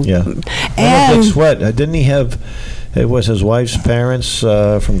 Oh, yeah. And Big Sweat. Didn't he have? It was his wife's parents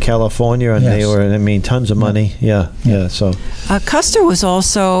from California, and they were. Tons of money. Yeah. So Custer was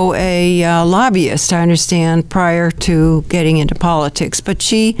also a lobbyist, I understand, prior to getting into politics. But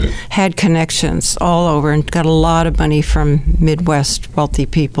she had connections all over and got a lot of money from Midwest wealthy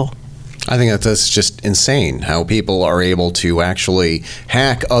people. I think that's just insane how people are able to actually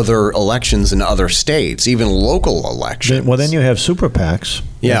hack other elections in other states, even local elections. Well, then you have super PACs.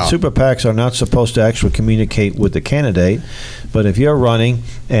 Yeah. And super PACs are not supposed to actually communicate with the candidate. But if you're running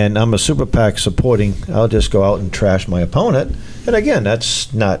and I'm a super PAC supporting, I'll just go out and trash my opponent. And again,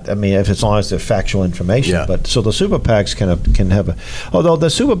 that's not, if it's long as they're factual information. Yeah. But so the super PACs can have although the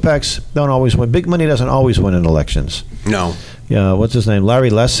super PACs don't always win. Big money doesn't always win in elections. No. Yeah, what's his name? Larry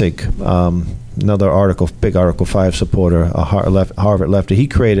Lessig, another big Article 5 supporter, a Harvard lefty. He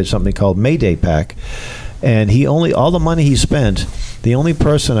created something called Mayday PAC, and all the money he spent, the only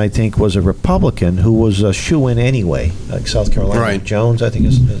person I think was a Republican who was a shoo-in anyway, like South Carolina. Right. Jones, I think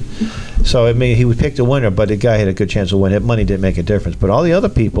is. So he would pick the winner, but the guy had a good chance of winning. Money didn't make a difference, but all the other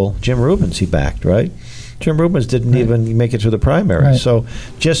people, Jim Rubens, he backed, right? Jim Rubens didn't even make it to the primary. Right. So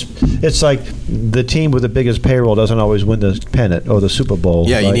it's like the team with the biggest payroll doesn't always win the pennant or the Super Bowl.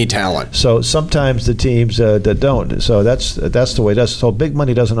 Yeah, right? you need talent. So sometimes the teams that don't. So that's the way it does. So big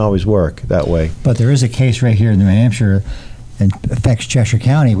money doesn't always work that way. But there is a case right here in New Hampshire and affects Cheshire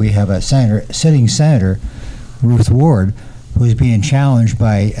County. We have a sitting senator, Ruth Ward, who's being challenged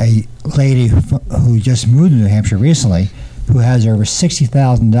by a lady who just moved to New Hampshire recently, who has over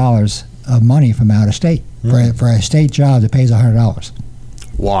 $60,000 of money from out of state for a state job that pays $100.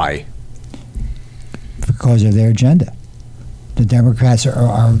 Why? Because of their agenda. The Democrats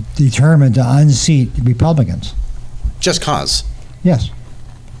are determined to unseat Republicans. Just cause? Yes.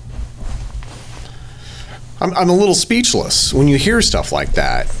 I'm a little speechless when you hear stuff like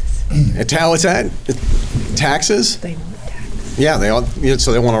that. What's that? Taxes? They want taxes. Yeah,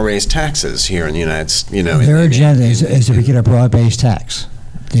 so they want to raise taxes here in the United States. Their agenda is to get a broad-based tax.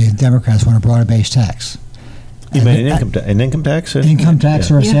 The Democrats want a broad-based tax. You mean an income tax? Income tax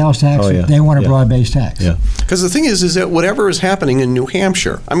or a sales tax. Oh, yeah. They want a broad-based tax. Yeah. Because the thing is that whatever is happening in New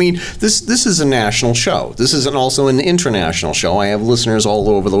Hampshire, I mean, this is a national show. This is also an international show. I have listeners all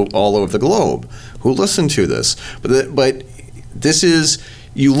over the globe who listen to this. But this is,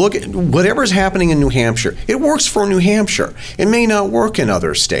 you look at whatever is happening in New Hampshire. It works for New Hampshire. It may not work in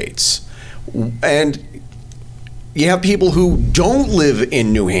other states. And you have people who don't live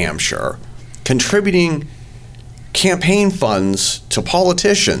in New Hampshire contributing campaign funds to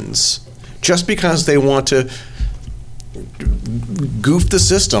politicians just because they want to goof the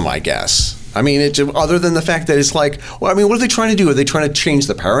system, I guess. I mean, other than the fact that it's like, well, I mean, what are they trying to do? Are they trying to change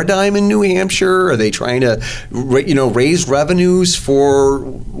the paradigm in New Hampshire? Are they trying to, raise revenues for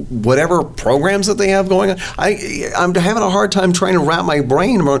whatever programs that they have going on? I'm having a hard time trying to wrap my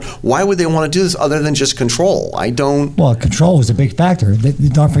brain around why would they want to do this other than just control. I don't. Well, control was a big factor.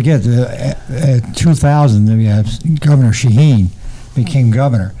 Don't forget, 2000, Governor Shaheen became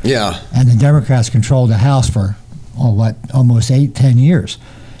governor. Yeah. And the Democrats controlled the House for, almost 8-10 years.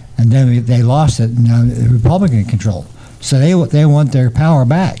 And then they lost it, and now the Republican control. So they want their power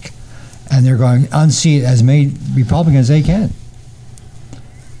back, and they're going to unseat as many Republicans as they can.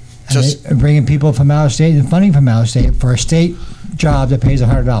 And they're bringing people from out of state and funding from out of state for a state job that pays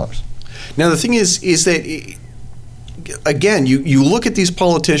 $100. Now the thing is that, again, you look at these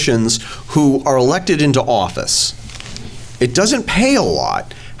politicians who are elected into office. It doesn't pay a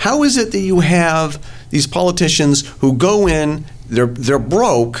lot. How is it that you have these politicians who go in, they're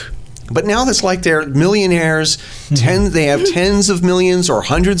broke, but now it's like they're millionaires. They have tens of millions or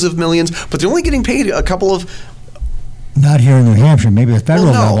hundreds of millions, but they're only getting paid a couple of. Not here in New Hampshire, maybe at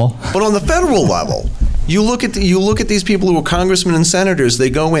federal level. But on the federal level, you look at these people who are congressmen and senators. They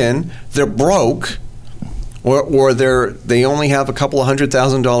go in, they're broke, or they only have a couple of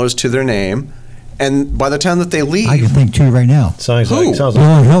 $100,000 to their name. And by the time that they leave, I can think too right now. Sounds like Bill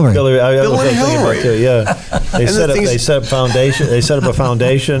and Hillary. Bill and Hillary. Yeah, they set up foundation. They set up a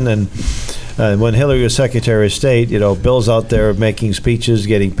foundation, and when Hillary was Secretary of State, Bill's out there making speeches,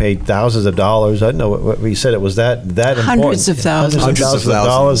 getting paid thousands of dollars. I don't know what he said. It was that important. Hundreds of thousands. Hundreds of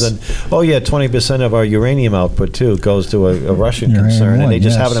thousands. And 20% of our uranium output too goes to a Russian concern, and they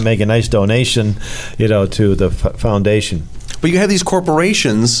just happen to make a nice donation, to the foundation. But you have these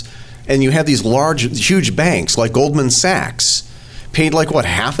corporations. And you have these huge banks like Goldman Sachs paid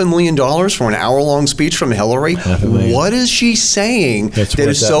 $500,000 for an hour-long speech from Hillary. What is she saying that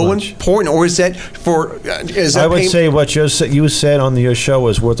is so important? Or is that I would say what you said on your show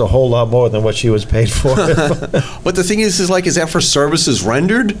was worth a whole lot more than what she was paid for. But the thing is that for services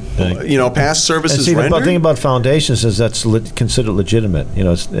rendered, past services rendered. The thing about foundations is that's considered legitimate.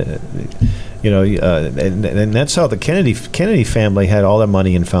 And that's how the Kennedy family had all their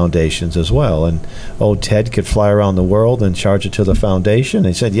money in foundations as well. And old Ted could fly around the world and charge it to the foundation.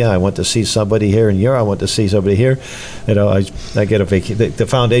 He said, "Yeah, I went to see somebody here in Europe. I went to see somebody here. I get a vacation. The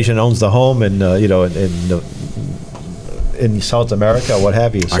foundation owns the home, and in South America, what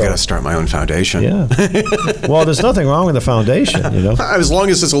have you." So, I got to start my own foundation. Yeah. Well, there's nothing wrong with the foundation, As long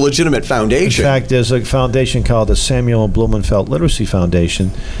as it's a legitimate foundation. In fact, there's a foundation called the Samuel Blumenfeld Literacy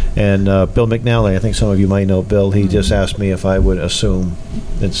Foundation, and Bill McNally, I think some of you might know Bill, he just asked me if I would assume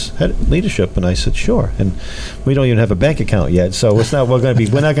its head leadership, and I said sure. And we don't even have a bank account yet, so we're not going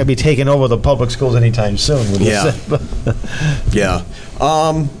to be taking over the public schools anytime soon. Yeah. Yeah.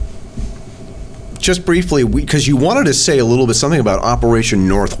 Just briefly, because you wanted to say a little bit something about Operation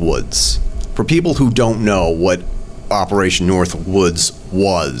Northwoods. For people who don't know what Operation Northwoods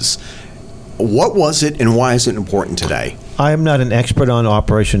was, what was it and why is it important today? I am not an expert on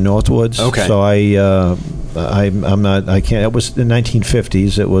Operation Northwoods. Okay. So I'm not. I can't. It was in the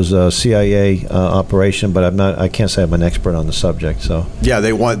 1950s. It was a CIA operation, but I can't say I'm an expert on the subject. So. Yeah,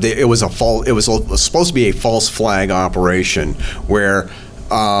 it was supposed to be a false flag operation where.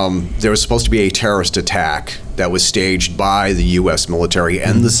 There was supposed to be a terrorist attack that was staged by the U.S. military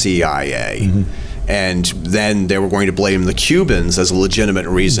and the CIA. And then they were going to blame the Cubans as a legitimate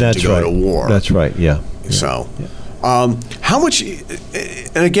reason to go to war. That's right, yeah. So, how much,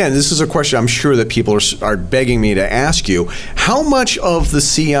 and again, this is a question I'm sure that people are begging me to ask you, how much of the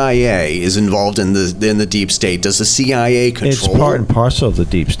CIA is involved in the deep state? Does the CIA control? It's part and parcel of the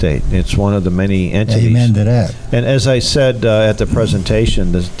deep state. It's one of the many entities. Amen to that. And as I said at the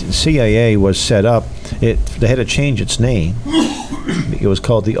presentation, the CIA was set up. They had to change its name. It was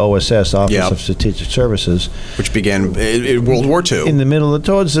called the OSS, Office of Strategic Services, which began in World War II. In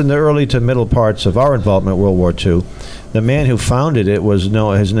the early to middle parts of our involvement in World War II, The man who founded it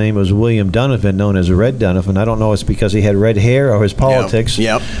his name was William Donovan, known as Red Donovan. I don't know if it's because he had red hair or his politics.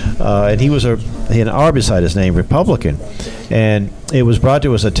 Yep. And he had an R beside his name, Republican. And it was brought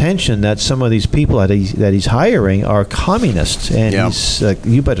to his attention that some of these people that he's hiring are communists. And he's like,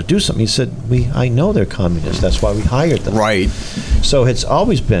 you better do something. He said, I know they're communists. That's why we hired them. Right. So it's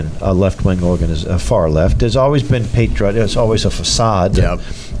always been a left-wing far left. There's always been patriotic. It's always a facade. Yep.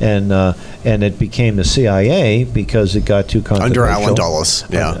 And it became the CIA because it got too controversial. Under Alan Dulles.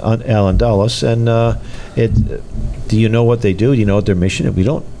 Yeah. Alan Dulles. And do you know what they do? Do you know what their mission is? We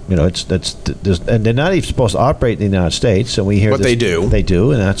don't. And they're not even supposed to operate in the United States. And we hear they do. They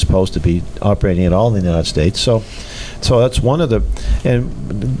do, and they're not supposed to be operating at all in the United States. So that's one of the.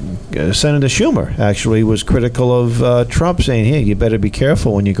 And Senator Schumer actually was critical of Trump, saying, "Hey, you better be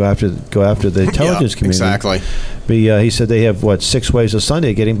careful when you go after the intelligence community." Exactly. He said they have 6 ways of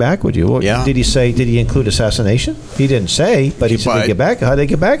Sunday getting back with you. Well, did he say? Did he include assassination? He didn't say, but he said they get back. How they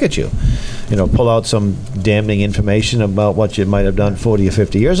get back at you? Pull out some damning information about what you might have done 40 or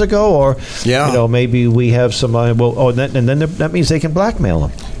 50 years ago, or maybe we have some. And then that means they can blackmail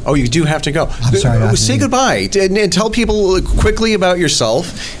them. Oh, you do have to go. I'm sorry. Say goodbye and tell people quickly about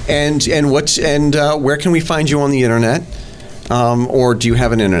yourself and where can we find you on the internet? Or do you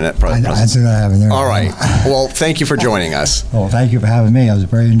have an internet presence? I do not have an internet. All right. Well, thank you for joining us. Well, thank you for having me. It was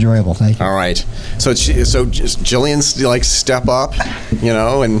very enjoyable. Thank you. All right. So Jillian's step up,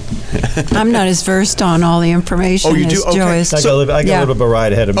 and I'm not as versed on all the information as Joe is. I got a little bit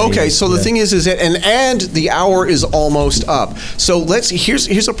right ahead of me. Okay. So the thing is that and the hour is almost up. So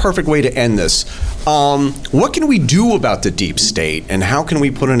here's a perfect way to end this. What can we do about the deep state, and how can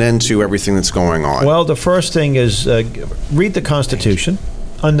we put an end to everything that's going on? Well, the first thing is read the Constitution,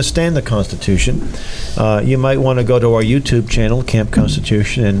 understand the Constitution. You might want to go to our YouTube channel, Camp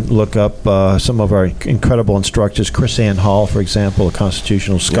Constitution, and look up some of our incredible instructors. Chris Ann Hall, for example, a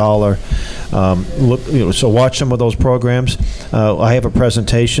constitutional scholar. So watch some of those programs. I have a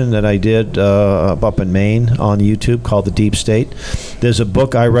presentation that I did up in Maine on YouTube called The Deep State. There's a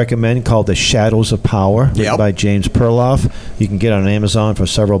book I recommend called The Shadows of Power, written by James Perloff. You can get on Amazon for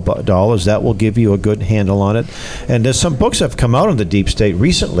several dollars. That will give you a good handle on it. And there's some books that have come out on the deep state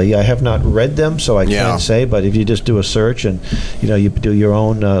recently. I have not read them, so I can't say. But if you just do a search and you do your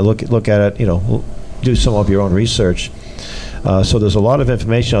own look at it, do some of your own research. So there's a lot of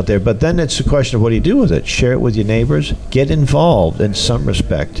information out there. But then it's a question of what do you do with it? Share it with your neighbors. Get involved in some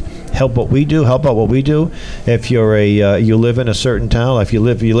respect. Help what we do. Help out what we do. If you're you live in a certain town, if you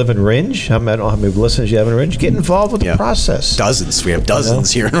live in Ringe, I don't know how many listeners you have in Ringe. Get involved with the process. Dozens. We have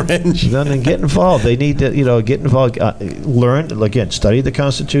dozens here in Ringe. Then get involved. They need to get involved. Learn again. Study the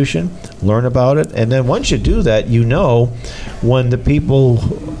Constitution. Learn about it, and then once you do that, when the people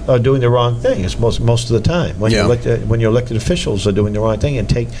are doing the wrong thing. It's most of the time when your elected officials are doing the wrong thing,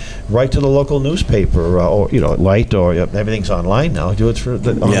 and write to the local newspaper or Light or everything's online now. Do it through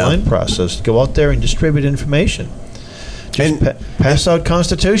the online process. Go out there and distribute information. Just pass out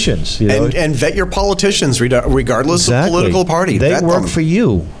constitutions, and vet your politicians, regardless of political party. They vet work them. for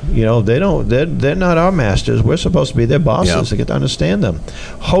you. They don't. They're not our masters. We're supposed to be their bosses. To get to understand them.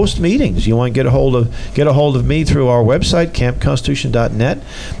 Host meetings. You want to get a hold of me through our website, campconstitution.net,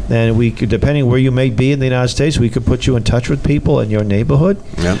 and we could, depending where you may be in the United States, we could put you in touch with people in your neighborhood.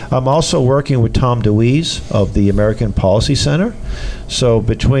 I'm also working with Tom DeWeese of the American Policy Center. So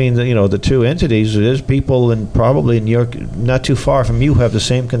between the two entities, there's people probably in your not too far from you who have the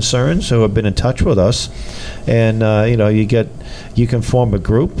same concerns, who have been in touch with us, and you can form a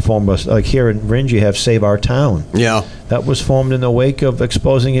group. Like here in Ringe, you have Save Our Town. That was formed in the wake of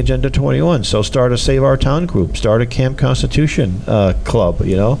exposing Agenda 21. So start a Save Our Town group. Start a Camp Constitution club.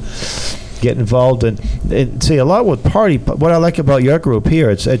 Get involved and see a lot with party. What I like about your group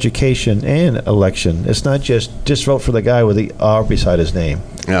here, it's education and election. It's not just vote for the guy with the R beside his name.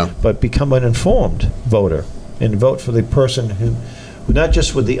 But become an informed voter and vote for the person who not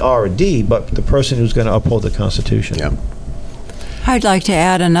just with the R and D, but the person who's going to uphold the Constitution. I'd like to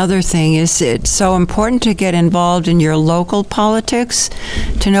add another thing. It's so important to get involved in your local politics,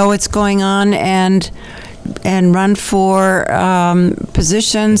 to know what's going on, and run for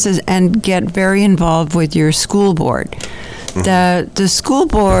positions and get very involved with your school board. The school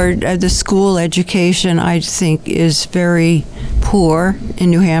board, the school education, I think, is very poor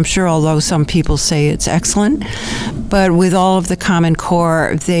in New Hampshire, although some people say it's excellent. But with all of the Common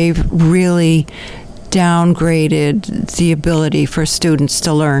Core, they've really downgraded the ability for students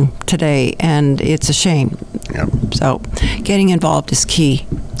to learn today, and it's a shame. So getting involved is key.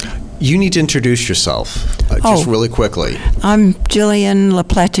 You need to introduce yourself just really quickly. I'm Jillian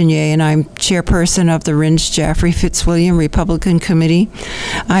LaPlatinier, and I'm chairperson of the Ringe Jaffrey Fitzwilliam Republican Committee.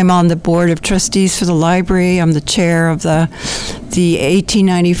 I'm on the board of trustees for the library. I'm the chair of the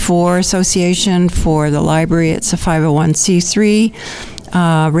 1894 Association for the library. It's a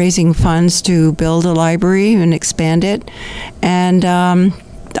 501c3, raising funds to build a library and expand it. And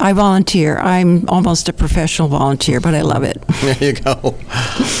I volunteer. I'm almost a professional volunteer, but I love it. There you go.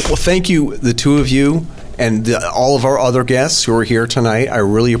 Well, thank you, the two of you, and all of our other guests who are here tonight. I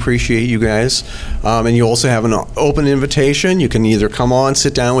really appreciate you guys. And you also have an open invitation. You can either come on,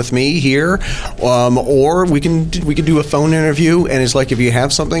 sit down with me here, or we can do a phone interview. And it's like, if you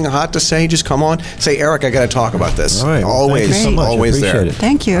have something hot to say, just come on. Say, Eric, I got to talk about this. All right. Well, always, thank you so much. always Appreciate there. it.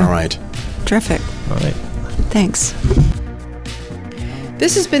 Thank you. All right. Terrific. All right. Thanks.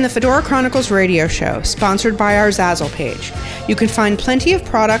 This has been the Fedora Chronicles radio show, sponsored by our Zazzle page. You can find plenty of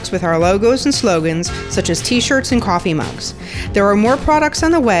products with our logos and slogans, such as t-shirts and coffee mugs. There are more products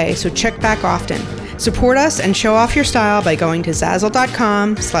on the way, so check back often. Support us and show off your style by going to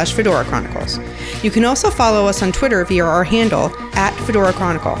Zazzle.com/Fedora Chronicles. You can also follow us on Twitter via our handle @Fedora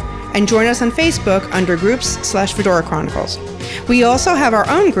Chronicle, and join us on Facebook under groups/Fedora Chronicles. We also have our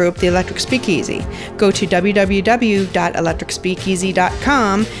own group, the Electric Speakeasy. Go to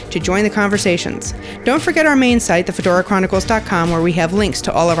www.electricspeakeasy.com to join the conversations. Don't forget our main site, thefedorachronicles.com, where we have links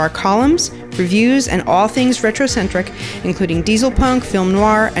to all of our columns, reviews, and all things retrocentric, including diesel punk, film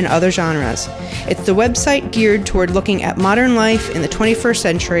noir, and other genres. It's the website geared toward looking at modern life in the 21st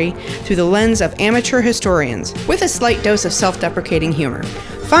century through the lens of amateur historians, with a slight dose of self-deprecating humor.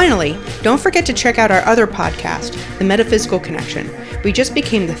 Finally, don't forget to check out our other podcast, The Metaphysical Connection. We just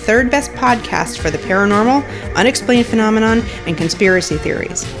became the third best podcast for the paranormal, unexplained phenomenon, and conspiracy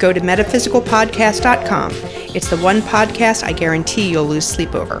theories. Go to metaphysicalpodcast.com. It's the one podcast I guarantee you'll lose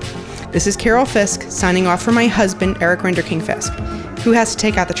sleep over. This is Carol Fisk, signing off for my husband, Eric Renderking Fisk, who has to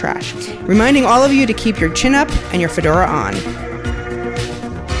take out the trash, reminding all of you to keep your chin up and your fedora on.